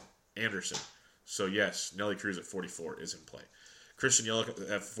 off of Anderson. So, yes, Nelly Cruz at 44 is in play. Christian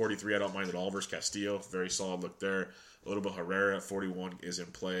Yelich at 43, I don't mind at all versus Castillo. Very solid look there. Odubel Herrera at 41 is in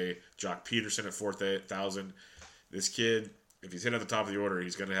play. Jock Peterson at 4,000. This kid, if he's hit at the top of the order,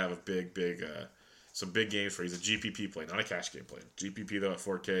 he's going to have a some big games for. He's a GPP play, not a cash game play. GPP, though, at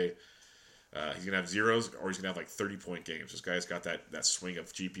 4K. He's going to have zeros, or he's going to have like 30-point games. This guy's got that swing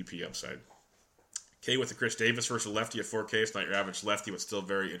of GPP upside. K with the Chris Davis versus lefty at 4K. It's not your average lefty, but still a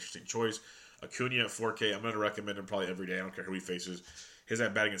very interesting choice. Acuna at 4K. I'm going to recommend him probably every day. I don't care who he faces. His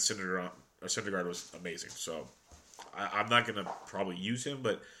at bat against Syndergaard was amazing. So I'm not going to probably use him,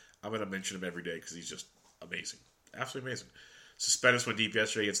 but I'm going to mention him every day because he's just amazing. Absolutely amazing. Suspendus went deep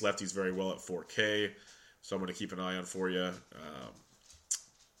yesterday. Gets lefties very well at 4K. So I'm going to keep an eye on for you.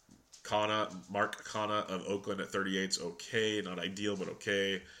 Mark Kana of Oakland at 38 is okay. Not ideal, but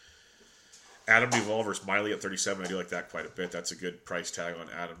okay. Adam Duvall versus Miley at 37. I do like that quite a bit. That's a good price tag on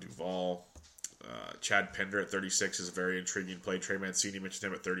Adam Duvall. Chad Pender at 36 is a very intriguing play. Trey Mancini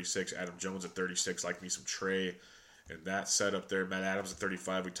mentioned him at 36. Adam Jones at 36. Like me some Trey and that setup there. Matt Adams at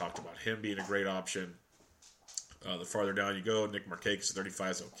 35. We talked about him being a great option. The farther down you go, Nick Markakis at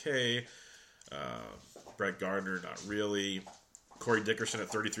 35 is okay. Brett Gardner, not really. Corey Dickerson at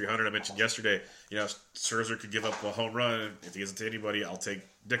 3,300. I mentioned yesterday, Scherzer could give up a home run. If he isn't to anybody, I'll take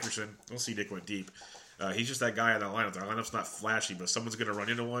Dickerson. We'll see Dick went deep. He's just that guy in that lineup. The lineup's not flashy, but if someone's going to run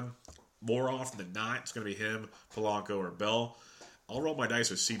into one, more often than not, it's going to be him, Polanco, or Bell. I'll roll my dice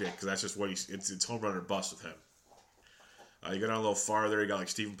with C-Dick because that's just what it's home run or bust with him. You go down a little farther, you got like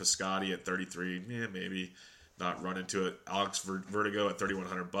Steven Piscotty at 33. Yeah, maybe not run into it. Alex Vertigo at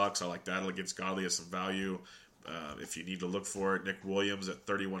 $3,100. I like that against Godley as some value. If you need to look for it, Nick Williams at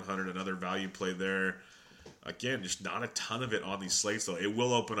 3,100, another value play there. Again, just not a ton of it on these slates, though. It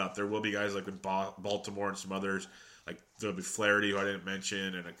will open up. There will be guys like in Baltimore and some others. Like there'll be Flaherty, who I didn't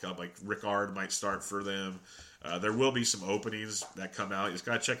mention, and a couple like Rickard might start for them. There will be some openings that come out. You just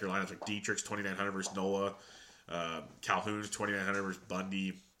got to check your lineups. Like Dietrich's 2,900 versus Nola. Calhoun's 2,900 versus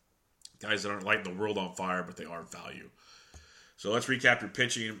Bundy. Guys that aren't lighting the world on fire, but they are value. So let's recap your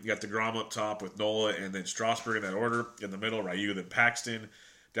pitching. You got DeGrom up top with Nola, and then Strasburg in that order. In the middle, Ryu, then Paxton.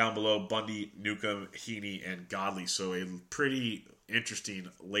 Down below, Bundy, Newcomb, Heaney, and Godley. So a pretty interesting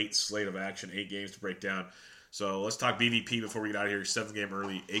late slate of action. 8 games to break down. So let's talk BVP before we get out of here. 7-game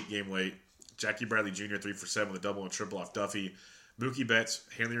early, 8-game late. Jackie Bradley Jr., 3 for 7 with a double and triple off Duffy. Mookie Betts,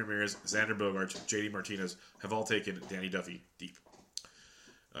 Hanley Ramirez, Xander Bogaerts, JD Martinez have all taken Danny Duffy deep.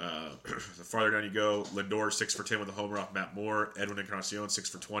 The farther down you go, Lindor 6 for 10 with a homer off Matt Moore. Edwin Encarnacion 6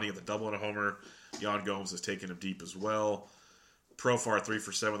 for 20 with a double and a homer. Yan Gomes has taken him deep as well. Profar 3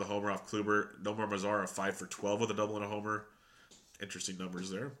 for 7 with a homer off Kluber. Nomar Mazara 5 for 12 with a double and a homer. Interesting numbers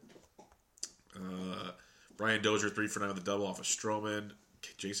there. Brian Dozier 3 for 9 with a double off of Stroman.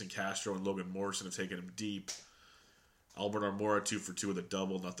 Jason Castro and Logan Morrison have taken him deep. Albert Almora 2 for 2 with a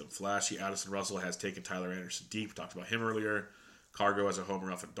double, nothing flashy. Addison Russell has taken Tyler Anderson deep. Talked about him earlier. Cargo has a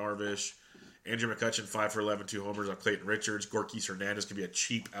homer off of Darvish. Andrew McCutchen 5 for 11, 2 homers off Clayton Richards. Gorkis Hernandez can be a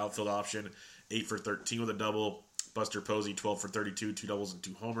cheap outfield option. 8 for 13 with a double. Buster Posey 12 for 32, 2 doubles and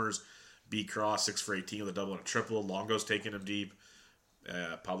 2 homers. B. Cross 6 for 18 with a double and a triple. Longo's taking him deep.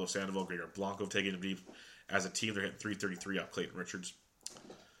 Pablo Sandoval, Gregor Blanco taking him deep. As a team, they're hitting 333 off Clayton Richards.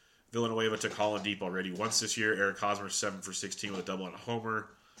 Villanueva took Holland deep already once this year. Eric Hosmer 7 for 16 with a double and a homer.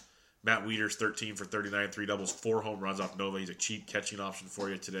 Matt Wieters 13 for 39, 3 doubles, 4 home runs off Nova. He's a cheap catching option for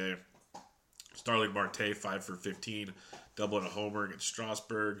you today. Starling Marte 5 for 15, double and a homer against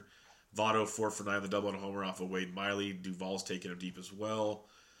Strasburg. Votto 4 for 9, the double and a homer off of Wade Miley. Duvall's taking him deep as well.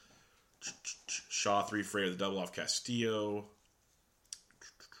 Shaw 3 for 8 with a double off Castillo.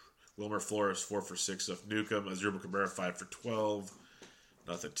 Wilmer Flores 4 for 6 off Newcomb. Asdrubal Cabrera 5 for 12.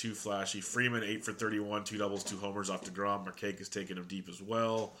 Nothing too flashy. Freeman 8 for 31, 2 doubles, 2 homers off DeGrom. Markakis taking him deep as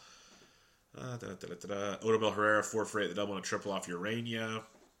well. Odubel Herrera 4 for 8, the double and a triple off Urania.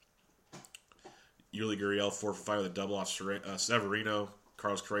 Yuli Gurriel 4 for 5 with a double off Severino.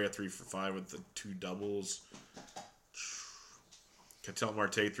 Carlos Correa 3 for 5 with the 2 doubles. Ketel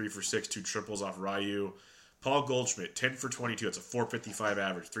Marte 3 for 6, 2 triples off Ryu. Paul Goldschmidt 10 for 22. That's a 455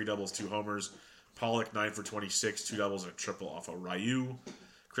 average. 3 doubles, 2 homers. Pollock 9 for 26, 2 doubles and a triple off of Ryu.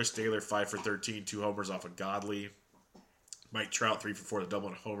 Chris Taylor 5 for 13, 2 homers off of Godley. Mike Trout, 3 for 4, the double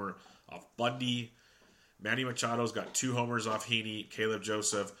and a homer off Bundy. Manny Machado's got 2 homers off Heaney. Caleb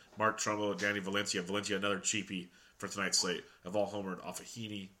Joseph, Mark Trumbo, Danny Valencia. Valencia, another cheapie for tonight's slate, have all homered off of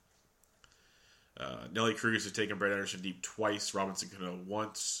Heaney. Nelly Cruz has taken Brett Anderson deep twice. Robinson Cano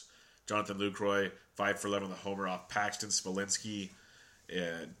once. Jonathan Lucroy, 5 for 11 with a homer off Paxton. Smolinski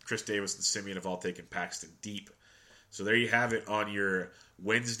and Chris Davis and Simeon have all taken Paxton deep. So there you have it on your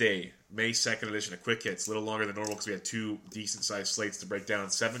Wednesday, May 2nd edition of Quick Hits. A little longer than normal because we had 2 decent-sized slates to break down.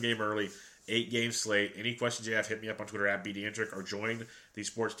 7-game early, 8-game slate. Any questions you have, hit me up on Twitter at BDintric or join the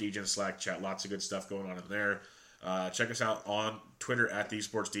Sports Degens Slack chat. Lots of good stuff going on in there. Check us out on Twitter at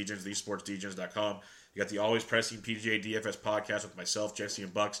TheSportsDegens, TheSportsDegens.com. You got the Always Pressing PGA DFS podcast with myself, Jesse,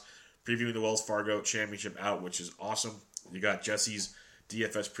 and Bucks, previewing the Wells Fargo Championship out, which is awesome. You got Jesse's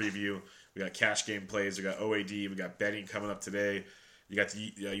DFS preview. We got cash game plays. We got OAD. We got betting coming up today. You got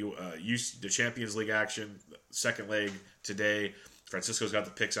the Champions League action, second leg today. Francisco's got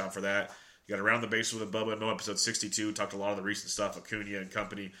the picks out for that. You got Around the Bases with Bubba. No, episode 62. Talked a lot of the recent stuff, Acuna and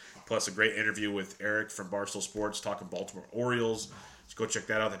company. Plus a great interview with Eric from Barstool Sports talking Baltimore Orioles. So go check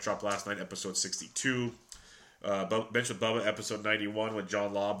that out. That dropped last night, episode 62. Bench with Bubba, episode 91 with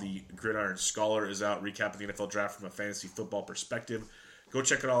John Lobb. The Gridiron Scholar is out recapping the NFL draft from a fantasy football perspective. Go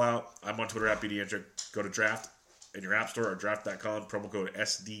check it all out. I'm on Twitter at BDintric. Go to Draft in your app store or draft.com. Promo code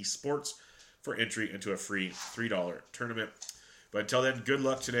SD Sports for entry into a free $3 tournament. But until then, good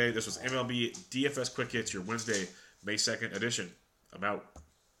luck today. This was MLB DFS Quick Hits, your Wednesday, May 2nd edition. I'm out.